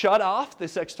you shut off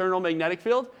this external magnetic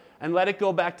field and let it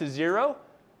go back to zero,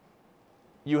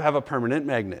 you have a permanent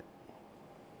magnet.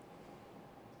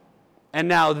 And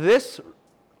now this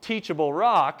teachable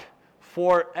rock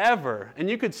forever, and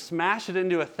you could smash it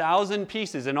into 1,000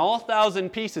 pieces, and all 1,000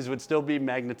 pieces would still be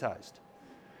magnetized.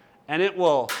 And it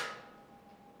will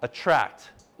attract.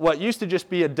 What used to just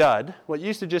be a dud, what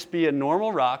used to just be a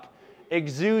normal rock,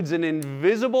 exudes an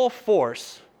invisible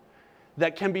force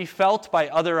that can be felt by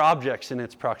other objects in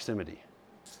its proximity.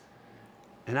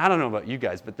 And I don't know about you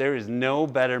guys, but there is no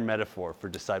better metaphor for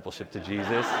discipleship to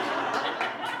Jesus.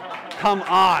 Come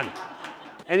on.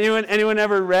 Anyone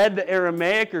ever read the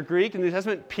Aramaic or Greek in the New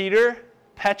Testament? Peter,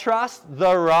 Petros,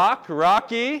 the rock,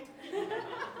 Rocky.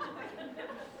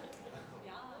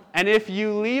 And if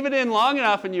you leave it in long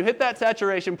enough and you hit that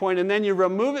saturation point and then you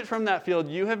remove it from that field,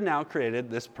 you have now created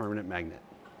this permanent magnet.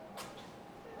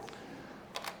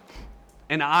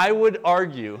 And I would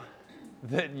argue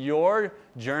that your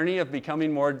journey of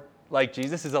becoming more like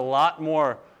Jesus is a lot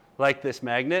more like this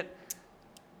magnet,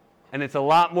 and it's a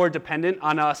lot more dependent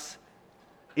on us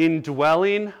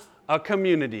indwelling a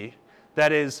community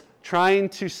that is trying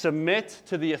to submit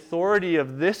to the authority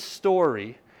of this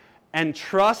story and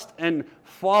trust and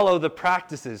follow the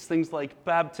practices, things like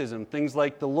baptism, things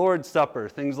like the Lord's Supper,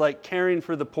 things like caring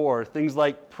for the poor, things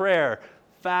like prayer,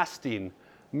 fasting,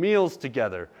 meals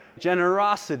together,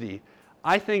 generosity.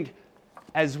 I think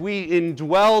as we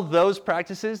indwell those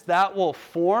practices, that will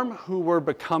form who we're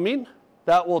becoming.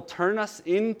 That will turn us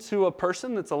into a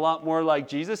person that's a lot more like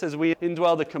Jesus. As we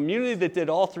indwell the community that did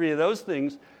all three of those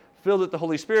things, filled with the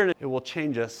Holy Spirit, it will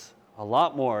change us a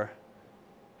lot more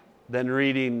than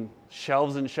reading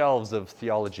shelves and shelves of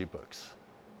theology books.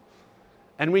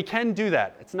 And we can do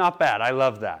that. It's not bad. I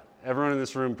love that. Everyone in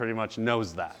this room pretty much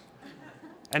knows that.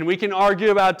 And we can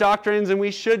argue about doctrines, and we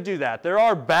should do that. There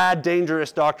are bad,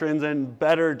 dangerous doctrines and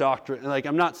better doctrine. Like,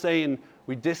 I'm not saying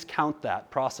we discount that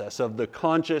process of the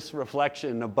conscious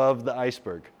reflection above the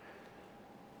iceberg.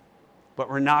 But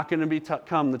we're not going to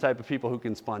become the type of people who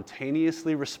can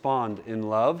spontaneously respond in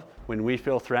love when we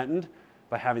feel threatened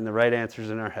by having the right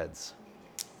answers in our heads.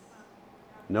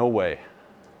 No way.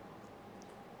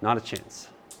 Not a chance.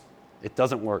 It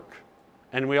doesn't work.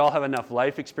 And we all have enough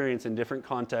life experience in different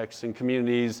contexts and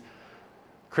communities,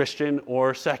 Christian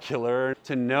or secular,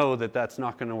 to know that that's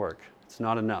not going to work. It's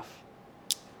not enough.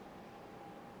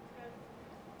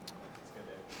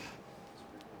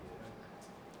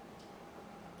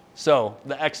 So,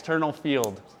 the external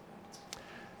field.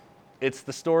 It's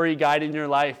the story guiding your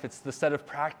life. It's the set of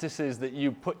practices that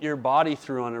you put your body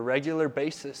through on a regular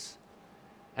basis.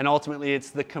 And ultimately, it's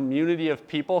the community of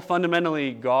people,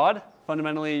 fundamentally God,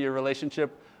 fundamentally your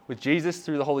relationship with Jesus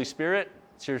through the Holy Spirit.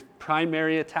 It's your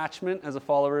primary attachment as a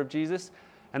follower of Jesus.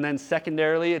 And then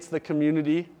secondarily, it's the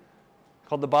community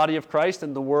called the body of Christ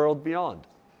and the world beyond.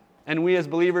 And we as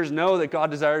believers know that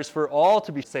God desires for all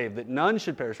to be saved, that none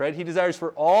should perish, right? He desires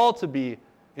for all to be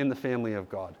in the family of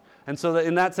God. And so that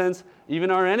in that sense, even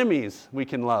our enemies we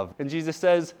can love. And Jesus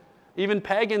says, even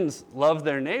pagans love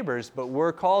their neighbors, but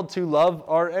we're called to love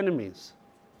our enemies.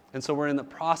 And so we're in the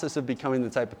process of becoming the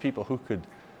type of people who could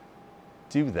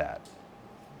do that.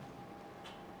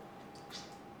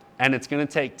 And it's going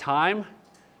to take time,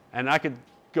 and I could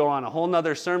go on a whole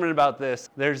nother sermon about this.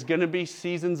 There's going to be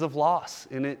seasons of loss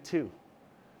in it too.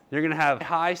 You're going to have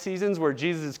high seasons where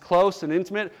Jesus is close and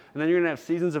intimate, and then you're going to have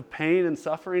seasons of pain and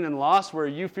suffering and loss where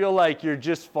you feel like you're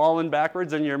just falling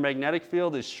backwards and your magnetic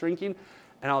field is shrinking.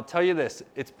 And I'll tell you this,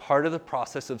 it's part of the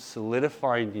process of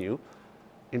solidifying you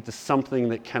into something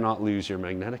that cannot lose your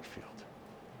magnetic field.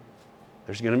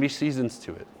 There's going to be seasons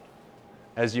to it.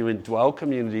 As you indwell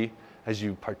community, as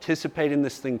you participate in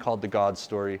this thing called the God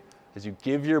story, as you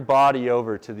give your body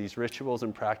over to these rituals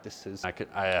and practices.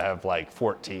 I have like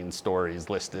 14 stories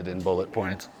listed in bullet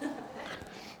points.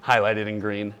 highlighted in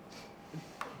green.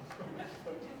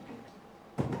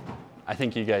 I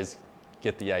think you guys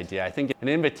get the idea. I think an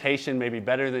invitation, maybe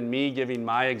better than me giving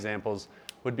my examples,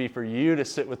 would be for you to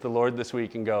sit with the Lord this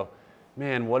week and go,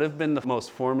 man, what have been the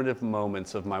most formative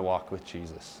moments of my walk with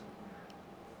Jesus?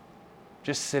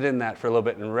 Just sit in that for a little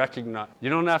bit and recognize. You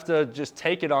don't have to just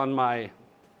take it on my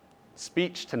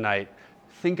speech tonight.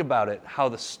 Think about it, how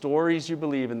the stories you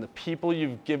believe and the people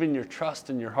you've given your trust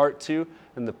and your heart to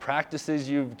and the practices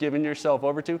you've given yourself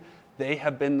over to, they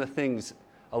have been the things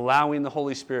allowing the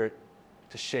Holy Spirit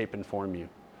to shape and form you.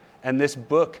 And this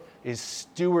book is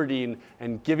stewarding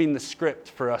and giving the script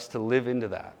for us to live into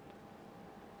that.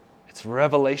 It's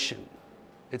revelation.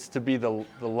 It's to be the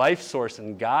life source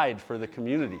and guide for the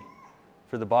community,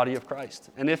 for the body of Christ.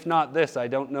 And if not this, I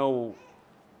don't know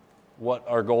what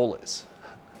our goal is.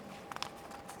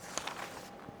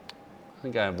 I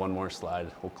think I have one more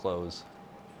slide. We'll close.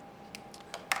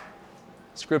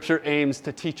 Scripture aims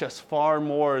to teach us far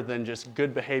more than just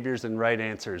good behaviors and right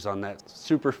answers on that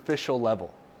superficial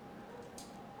level.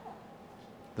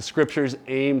 The Scriptures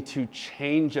aim to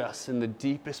change us in the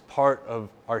deepest part of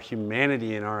our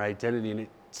humanity and our identity, and it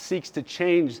seeks to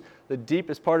change the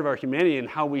deepest part of our humanity and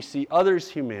how we see others'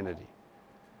 humanity.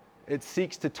 It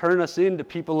seeks to turn us into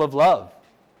people of love.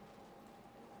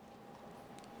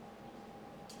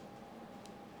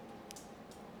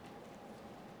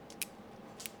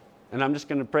 And I'm just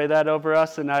going to pray that over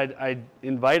us, and I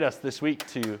invite us this week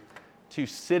to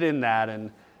sit in that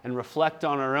and reflect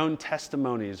on our own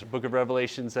testimonies. The book of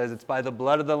Revelation says it's by the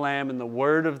blood of the Lamb and the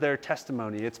word of their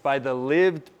testimony. It's by the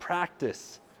lived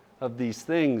practice of these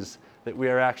things that we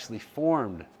are actually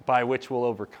formed, by which we'll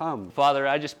overcome. Father,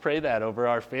 I just pray that over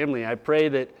our family. I pray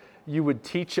that you would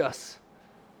teach us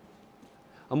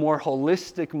a more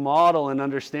holistic model and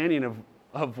understanding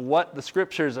of what the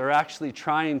Scriptures are actually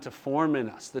trying to form in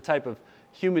us, the type of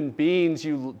human beings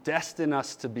you destine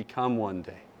us to become one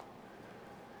day.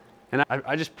 And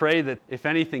I just pray that, if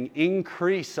anything,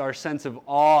 increase our sense of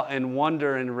awe and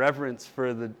wonder and reverence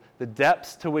for the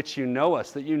depths to which you know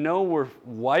us, that you know we're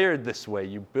wired this way,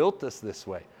 you built us this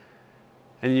way,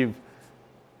 and you've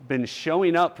been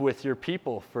showing up with your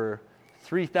people for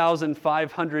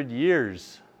 3,500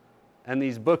 years. And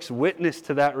these books witness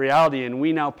to that reality, and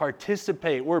we now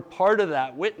participate. We're part of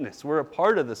that witness. We're a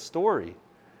part of the story.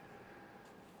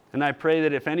 And I pray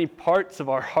that if any parts of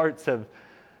our hearts have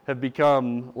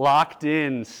become locked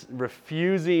in,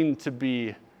 refusing to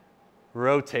be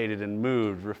rotated and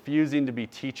moved, refusing to be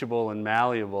teachable and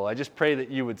malleable, I just pray that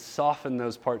you would soften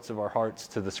those parts of our hearts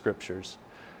to the Scriptures.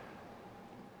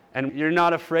 And you're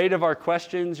not afraid of our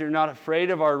questions. You're not afraid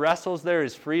of our wrestles. There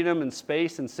is freedom and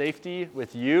space and safety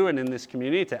with you and in this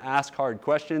community to ask hard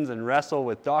questions and wrestle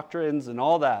with doctrines and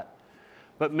all that.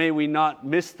 But may we not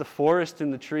miss the forest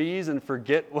and the trees and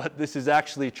forget what this is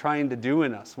actually trying to do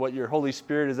in us, what your Holy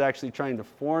Spirit is actually trying to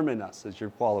form in us as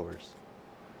your followers.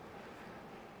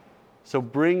 So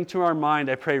bring to our mind,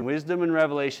 I pray, wisdom and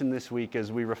revelation this week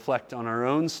as we reflect on our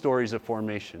own stories of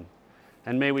formation.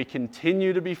 And may we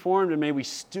continue to be formed, and may we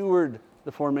steward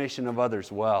the formation of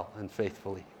others well and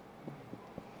faithfully.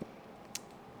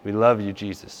 We love you,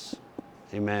 Jesus.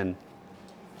 Amen.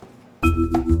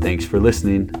 Thanks for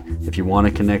listening. If you want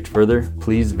to connect further,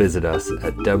 please visit us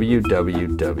at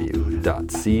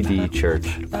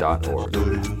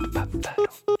www.cdchurch.org.